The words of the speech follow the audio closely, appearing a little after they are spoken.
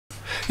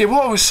Yeah,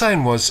 what I was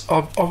saying was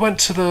I went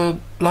to the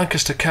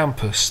Lancaster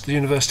campus, the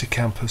university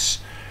campus,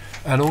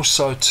 and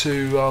also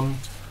to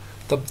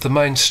the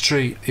main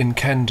street in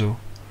Kendal,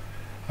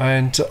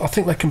 and I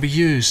think they can be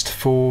used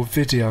for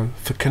video,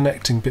 for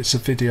connecting bits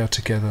of video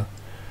together,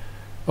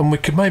 and we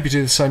could maybe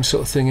do the same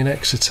sort of thing in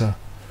Exeter.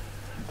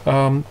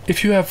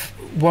 If you have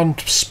one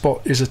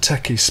spot is a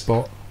techie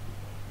spot,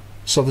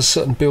 so there's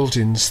certain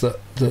buildings that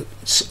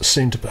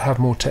seem to have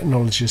more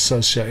technology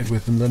associated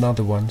with them than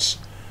other ones,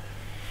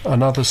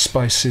 and other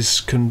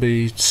spaces can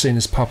be seen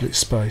as public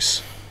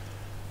space.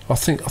 I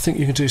think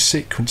you can do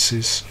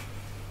sequences,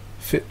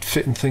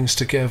 fitting things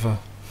together.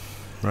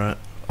 Right.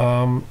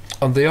 And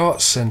the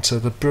arts centre,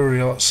 the Brewery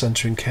Arts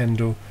Centre in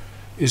Kendal,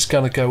 is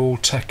going to go all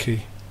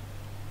techie.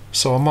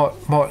 So I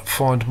might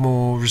find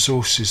more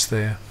resources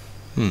there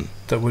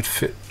that would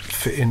fit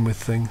in with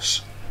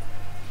things.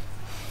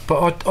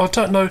 But I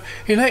don't know.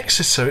 In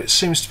Exeter, it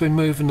seems to be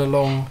moving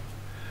along.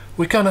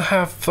 We're going to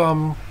have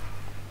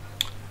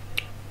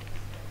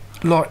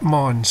Light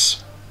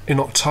Minds in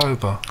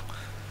October.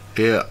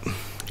 Yeah.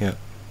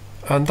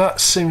 And that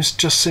seems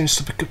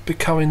to be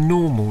becoming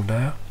normal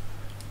now.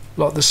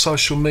 Like the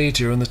social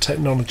media and the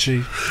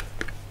technology.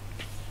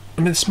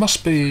 I mean, this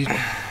must be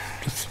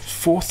the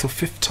fourth or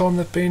fifth time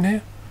they've been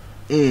here.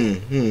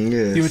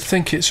 Yes. You would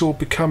think it's all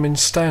becoming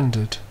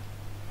standard.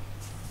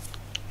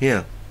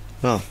 Yeah.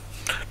 Well,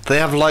 do they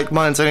have like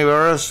minds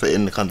anywhere else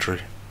in the country?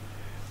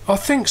 I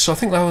think so. I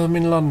think they have them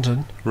in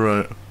London.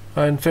 Right.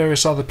 And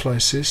various other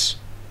places.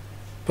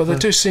 But they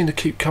do seem to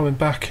keep coming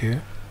back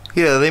here.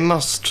 Yeah, they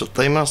must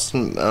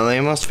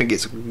think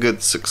it's a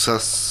good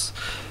success.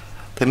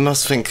 They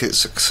must think it's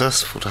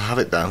successful to have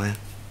it down here.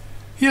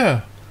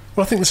 Yeah.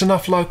 Well, I think there's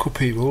enough local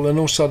people, and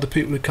also the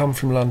people who come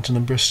from London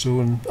and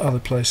Bristol and other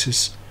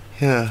places.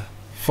 Yeah.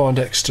 Find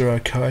Exeter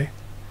okay.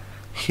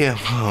 Yeah,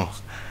 well,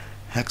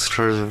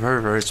 Exeter is a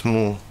very, very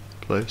small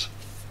place.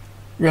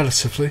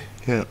 Relatively.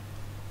 Yeah.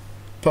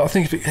 But I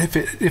think if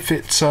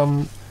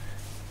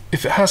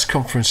it has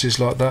conferences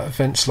like that,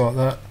 events like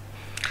that,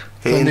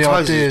 then the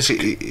idea is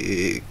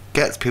it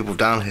gets people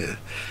down here.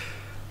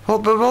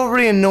 But what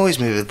really annoys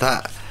me with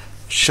that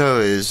show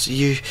is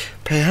you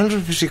pay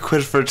 150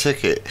 quid for a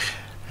ticket,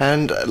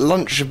 and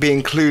lunch should be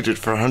included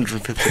for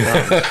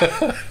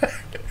 £150.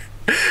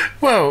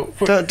 Well,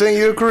 don't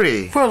you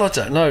agree? Well, I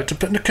don't know.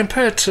 But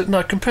compared to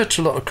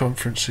a lot of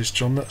conferences,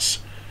 John, that's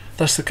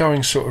the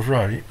going sort of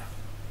rate.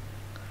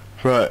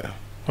 Right.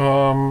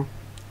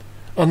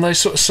 And they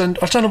sort of send.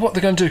 I don't know what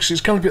they're going to do, because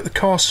it's going to be at the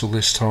castle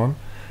this time.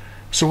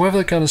 So whether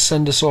they're going to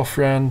send us off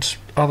round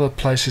other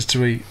places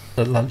to eat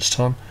at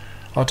lunchtime,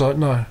 I don't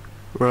know.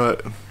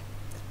 Right.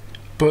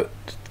 But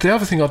the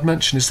other thing I'd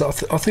mention is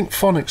that I think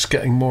Phonic's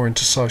getting more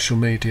into social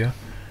media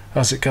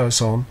as it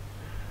goes on.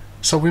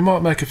 So we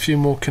might make a few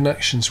more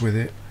connections with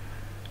it,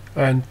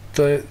 and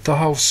the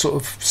whole sort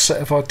of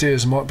set of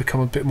ideas might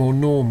become a bit more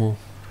normal.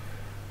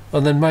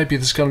 And then maybe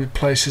there's going to be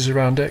places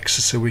around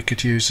Exeter we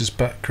could use as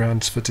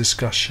backgrounds for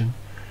discussion.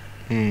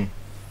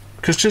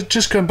 Because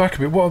just going back a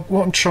bit, what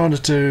I'm trying to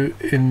do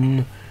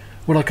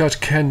when I go to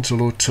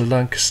Kendal or to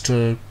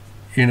Lancaster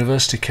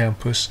University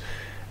campus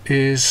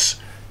is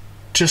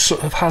just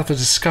sort of have a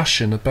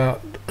discussion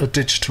about a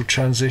digital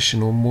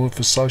transition or more of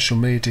a social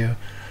media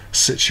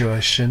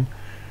situation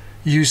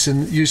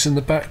using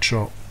the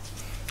backdrop.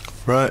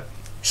 Right.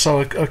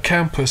 So a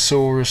campus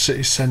or a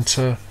city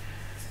centre,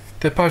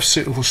 they're both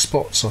suitable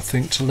spots, I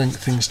think, to link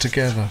things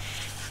together.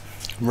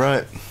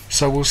 Right.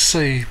 So we'll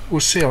see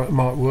how it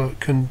might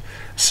work, and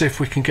see if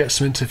we can get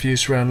some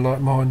interviews around Like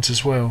Minds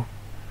as well.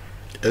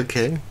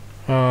 Okay.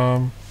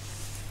 So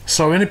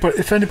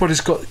if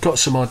anybody's got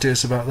some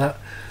ideas about that,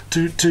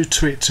 do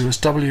tweet to us,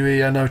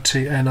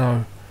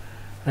 WENOTNO,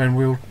 and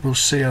we'll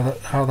see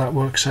how that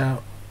works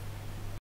out.